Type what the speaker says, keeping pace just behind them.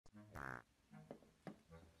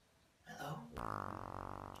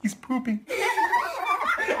He's pooping.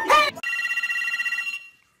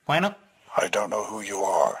 Bueno. I don't know who you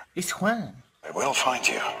are. It's Juan. I will find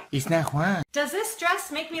you. It's not Juan. Does this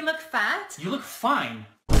dress make me look fat? You look fine.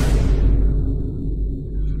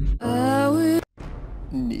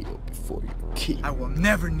 Kneel before you kick. I will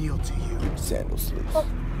never kneel to you. Sandal sleeves.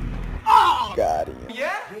 Oh! Got him.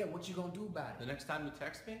 Yeah? Yeah, what you gonna do about it? The next time you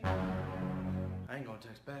text me, I ain't gonna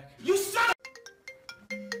text back. You son of...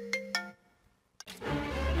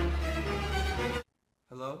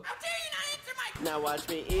 Hello? How dare you not answer my... Now watch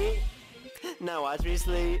me eat. Now watch me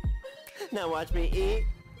sleep. Now watch me eat.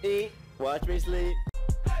 Eat. Watch me sleep.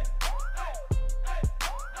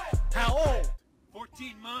 How old?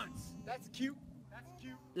 14 months. That's cute.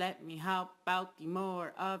 Let me help out the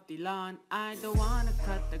more of the lawn. I don't wanna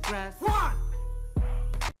cut the grass. What?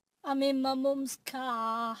 I'm in my mum's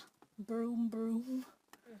car. Broom, broom.